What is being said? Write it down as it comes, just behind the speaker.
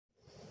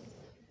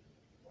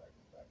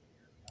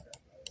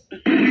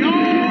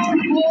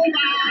Hold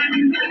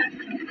on.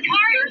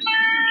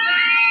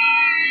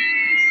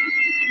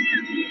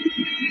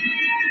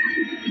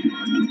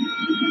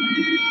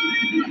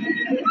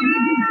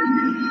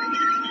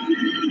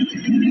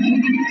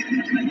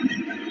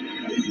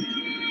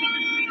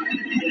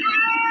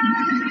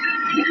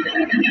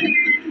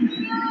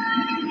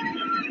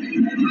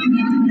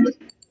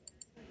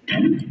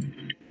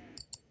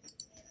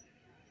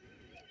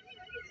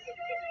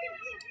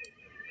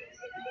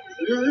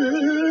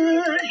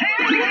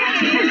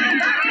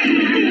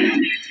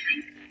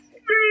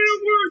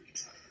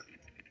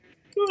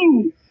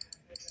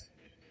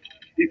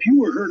 If you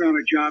were hurt on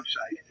a job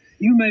site,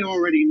 you may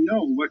already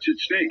know what's at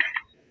stake.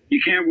 You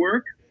can't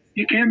work,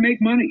 you can't make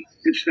money.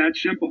 It's that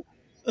simple.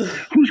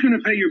 Who's going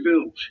to pay your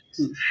bills?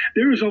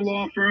 There is a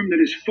law firm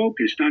that is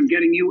focused on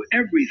getting you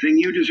everything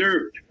you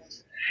deserve.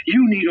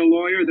 You need a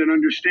lawyer that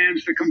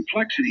understands the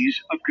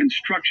complexities of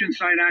construction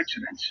site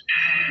accidents.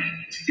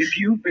 If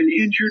you've been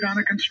injured on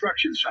a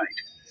construction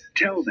site,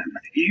 tell them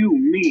you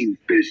mean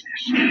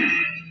business.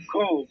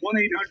 Call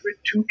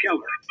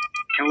 1-800-2-KELLER,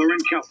 Keller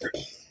and Keller,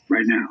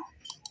 right now.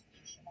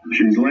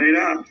 She's laid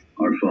up.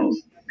 Our fault.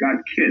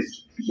 Got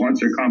kids.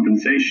 Wants her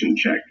compensation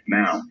check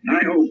now.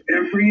 I hope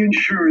every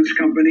insurance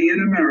company in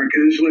America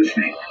is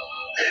listening.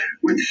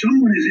 When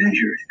someone is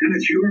injured and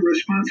it's your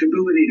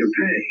responsibility to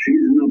pay,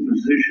 She's in no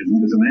position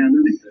to demand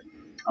anything.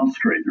 I'll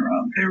straighten her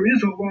out. there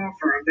is a law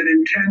firm that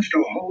intends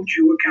to hold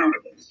you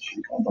accountable.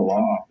 She called the law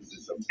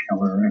offices of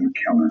Keller and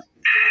Keller.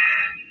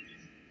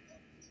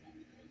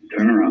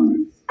 Turn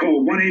around.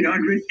 Call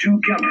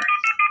 1-800-2-KELLER,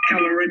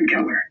 Keller and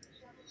Keller,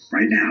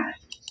 right now.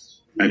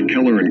 At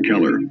Keller &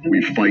 Keller,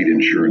 we fight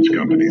insurance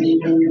companies.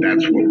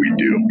 That's what we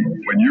do.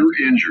 When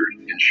you're injured,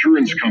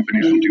 insurance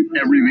companies will do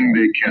everything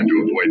they can to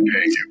avoid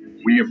paying you.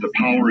 We have the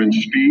power and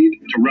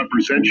speed to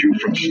represent you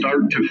from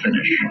start to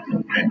finish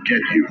and get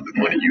you the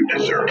money you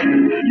deserve.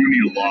 You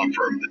need a law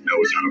firm that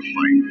knows how to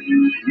fight.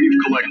 We've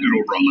collected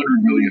over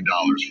 $100 million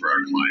for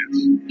our clients.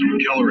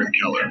 Keller &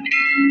 Keller,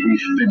 we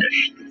finish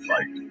the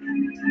fight.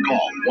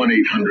 Call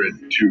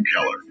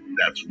 1-800-2-KELLER.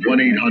 That's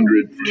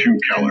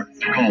 1-800-2-KELLER.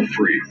 Call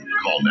free.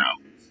 Call now.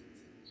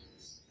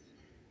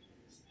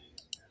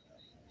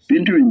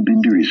 Binder &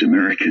 Binder is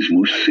America's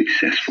most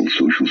successful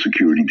Social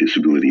Security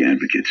disability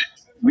advocates.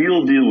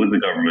 We'll deal with the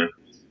government.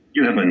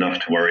 You have enough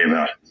to worry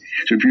about.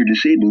 So if you're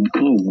disabled,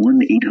 call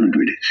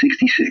 1-800-66-BINDER.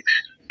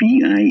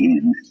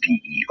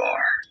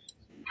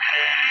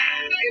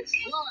 It's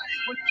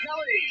Live with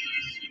Kelly.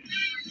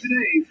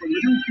 Today, from the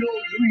new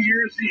film New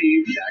Year's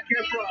Eve, Zac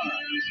Efron.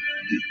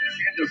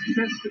 And a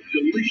festive,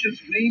 delicious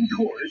main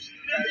course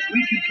as we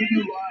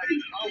continue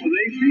Live's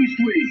Holiday Feast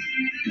Week.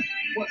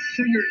 Plus,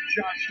 singer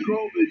Josh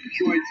Groban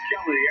joins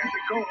Kelly at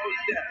the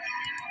co-host desk.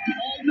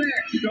 All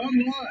next on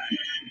Live.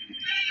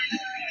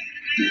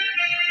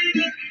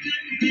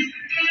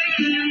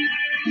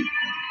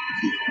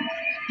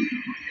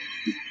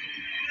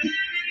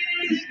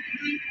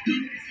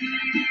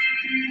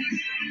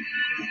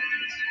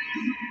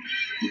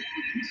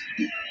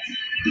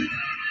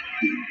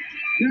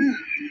 Now,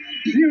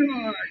 here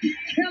are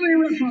Kelly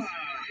Ripa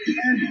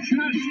and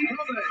Josh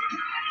Groban.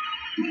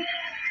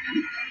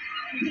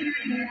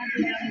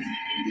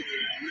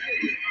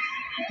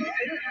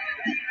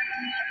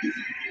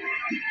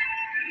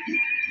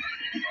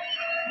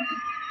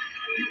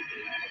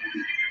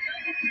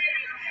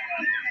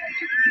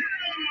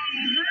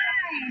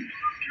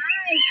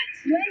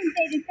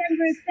 Wednesday,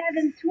 December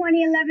 7th,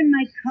 2011.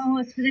 My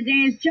co-host for the day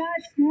is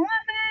Josh Groban.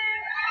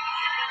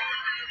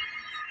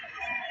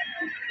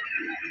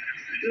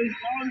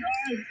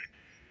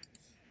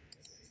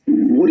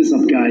 What is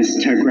up, guys?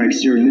 TechRex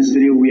here. In this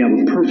video, we have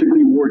a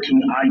perfectly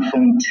working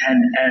iPhone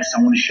XS.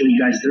 I want to show you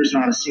guys there's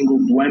not a single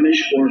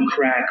blemish or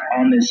crack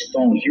on this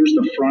phone. Here's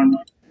the front.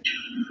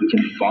 We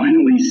can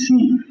finally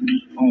see.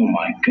 Oh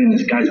my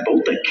goodness, guys,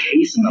 both the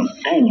case and the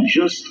phone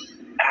just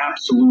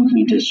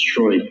absolutely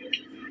destroyed.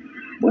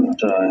 What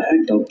the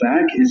heck? The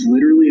back is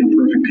literally in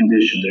perfect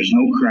condition. There's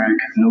no crack,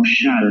 no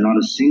shatter, not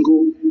a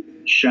single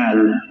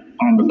shatter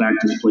on the back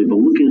display. But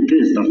look at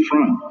this, the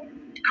front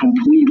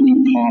completely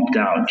popped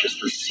out. Just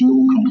the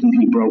seal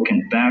completely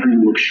broken. Battery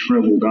looks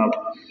shriveled up.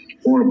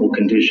 Horrible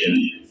condition.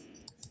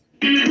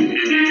 In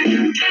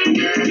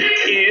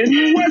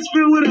West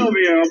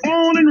Philadelphia,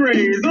 born and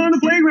raised on the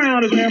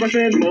playground is where I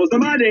spend most of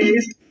my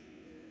days.